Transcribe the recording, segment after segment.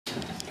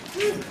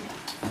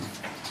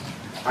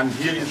And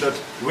here is the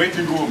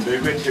waiting room. They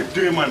wait here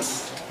 3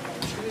 months.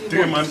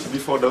 3 months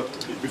before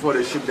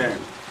they ship them.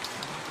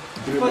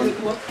 3 months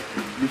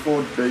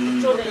before they.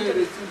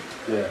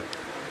 Yeah.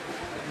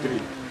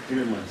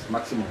 3 months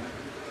maximum.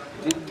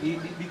 The two.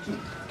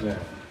 Yeah.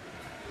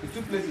 The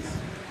two places.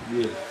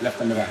 Yeah,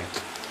 left and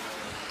right.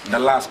 The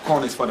last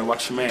con is for the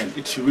watchman.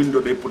 Each window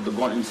they put the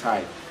gun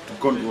inside to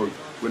control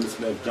when the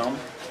slave jump.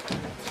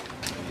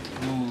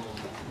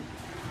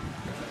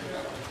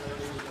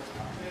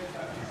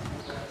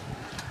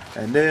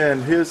 And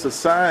then here's a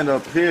sign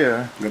up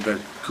here. With the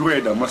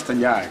creator,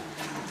 Mustang.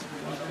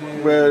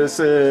 Where it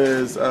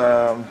says,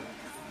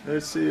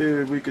 let's see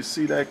if we can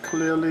see that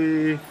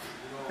clearly.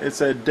 It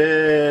said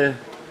de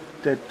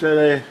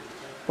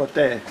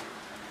transporte.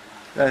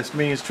 That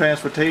means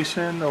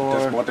transportation or?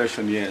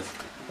 Transportation, yes.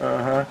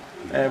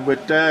 And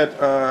with that,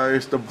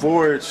 it's the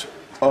voyage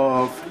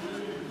of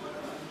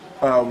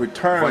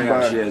return.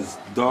 Voyage, yes.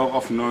 Door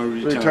of no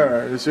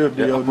return. It should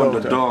be they open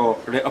the door. door,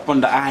 they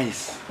open the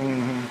eyes.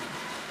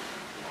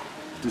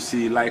 To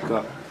see like,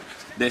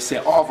 they say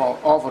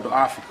over to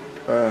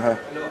Africa.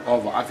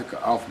 Over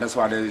Africa, that's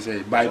why they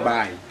say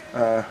bye-bye.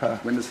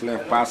 When the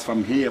slave pass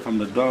from here, from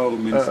the door,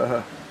 means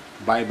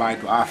bye-bye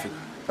to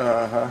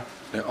Africa.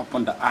 They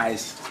open the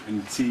eyes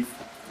and see,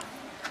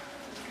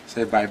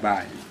 say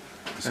bye-bye.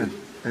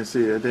 And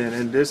see, then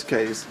in this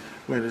case,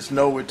 when there's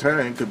no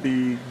return, it could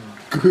be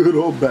good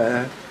or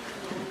bad.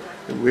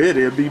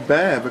 Really, it'd be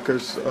bad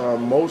because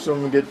most of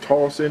them get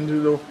tossed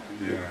into the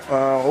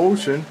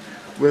ocean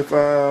with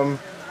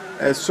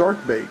as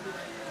shark bait.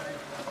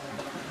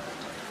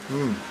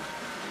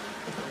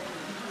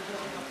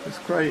 It's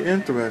quite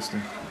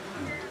interesting.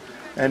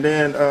 And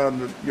then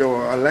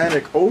your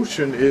Atlantic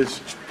Ocean is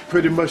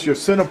pretty much your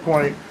center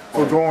point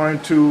for going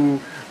to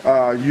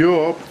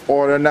Europe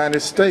or the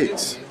United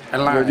States.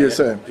 What you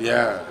say?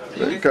 Yeah.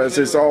 Because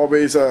it's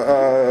always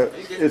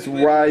it's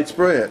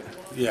widespread.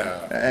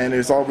 Yeah. And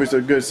it's always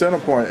a good center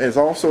point. It's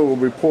also a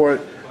report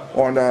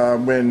on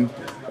when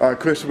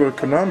Christopher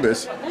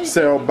Columbus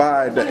sailed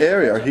by the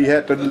area. He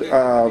had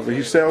to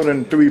he sailed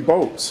in 3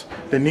 boats,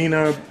 the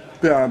Nina,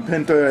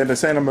 Pinta, and the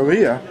Santa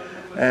Maria,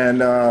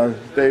 and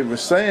they were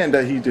saying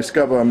that he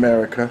discovered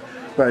America,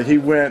 but he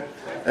went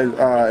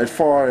as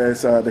far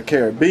as the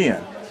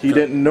Caribbean. He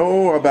didn't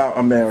know about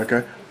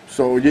America,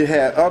 so you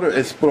had other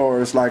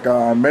explorers like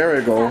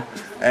Amerigo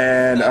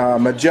and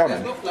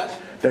Magellan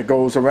that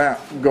goes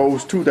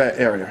to that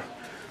area.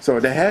 So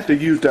they had to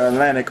use the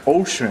Atlantic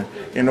Ocean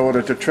in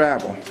order to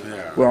travel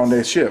on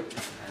their ship.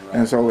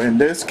 And so in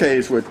this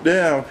case with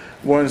them,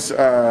 once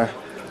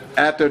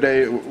after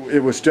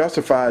it was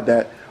justified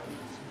that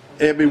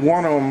every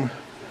one of them,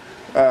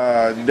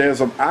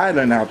 there's an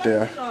island out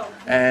there,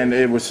 and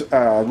it was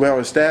well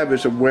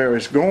established of where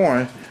it's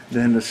going,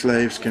 then the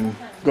slaves can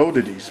go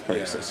to these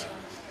places.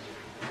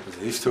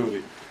 The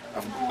history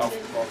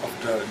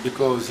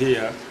because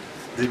here,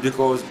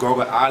 because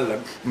Goree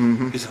Island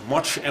is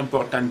much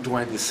important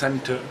to the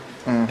center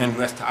in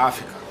West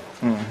Africa,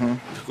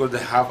 because they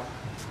have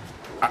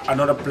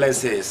another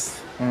places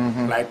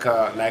like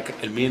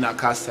Elmina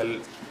Castle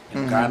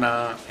in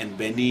Ghana and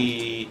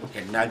Benin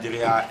and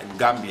Nigeria and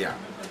Gambia.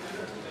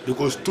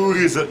 Because 2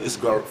 reasons is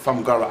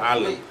from Goree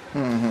Island.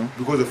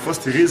 Because the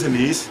first reason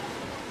is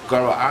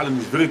Goree Island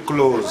is very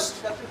close.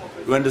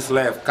 When the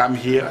slaves come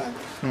here,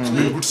 it's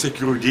very good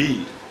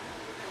security.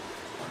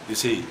 You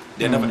see,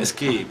 they never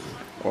escape.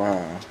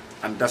 Wow.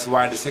 And that's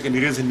why the second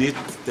reason is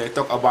they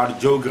talk about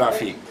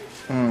geography.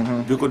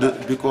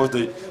 Because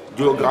the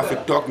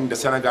geographic talking, the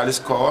Senegalese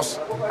coast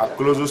are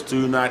closest to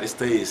United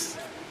States.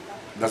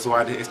 That's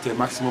why they stay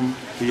maximum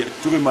here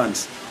 3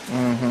 months.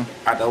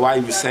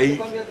 Otherwise, we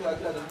say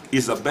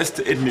is the best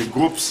ethnic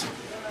groups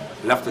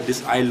left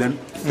this island.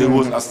 They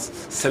was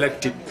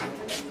selected.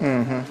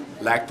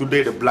 Like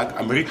today, the Black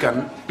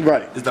American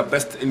is the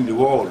best in the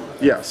world.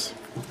 Yes.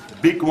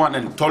 Big one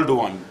and tall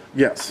one.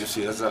 Yes. You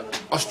see, there's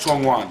a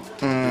strong one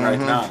right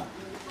now.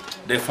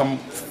 They're from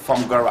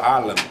Goree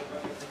Island.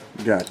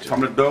 Gotcha.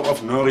 From the door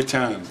of no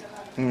return.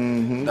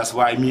 That's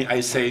why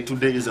I say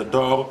today is a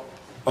door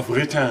of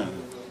return.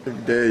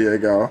 There you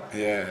go.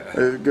 Yeah.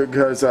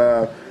 Because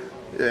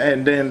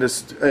and then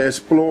to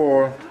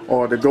explore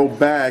or to go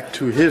back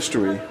to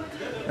history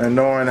and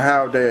knowing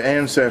how their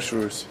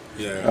ancestors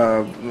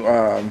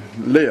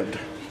lived.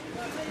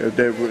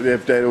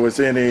 If there was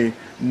any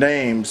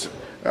names,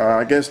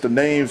 I guess the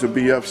names would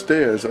be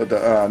upstairs, of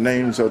the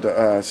names of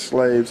the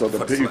slaves or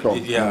the people,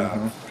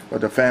 or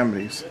the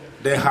families.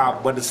 They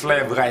have, but the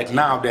slave right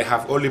now, they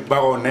have only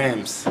borrowed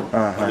names.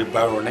 Only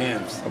borrowed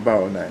names.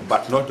 Borrowed names.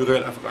 But not the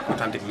real African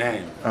authentic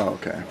name. Oh,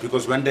 okay.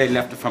 Because when they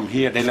left from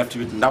here, they left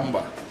with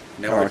number,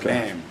 never with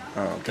name.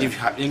 Oh, okay. If you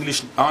have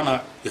English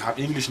honor, you have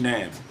English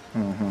name.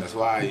 That's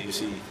why you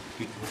see,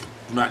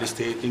 United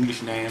States,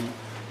 English name,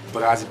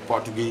 Brazil,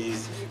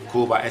 Portuguese,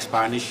 Cuba,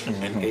 Spanish,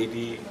 and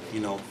AD,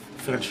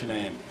 French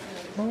name.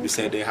 You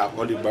say they have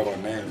only borrowed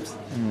names.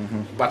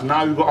 But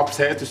now we go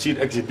upstairs to see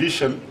the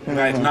exhibition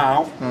right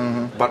now.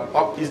 But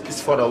up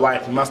is for the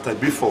white master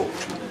before.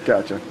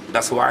 Gotcha.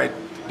 That's why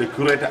the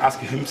curator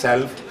asked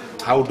himself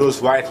how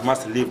those whites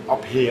must live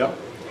up here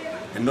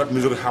and not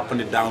misery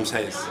happening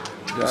downstairs.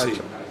 You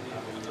see?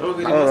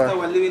 Okay, the master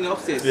was living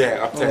upstairs.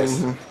 Yeah,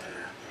 upstairs.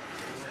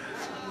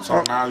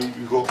 So now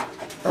you go.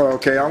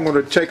 Okay, I'm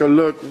going to take a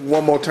look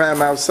one more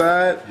time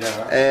outside,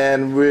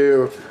 and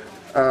we'll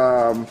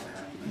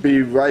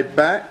be right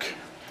back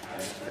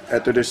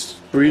after this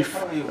brief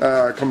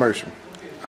commercial.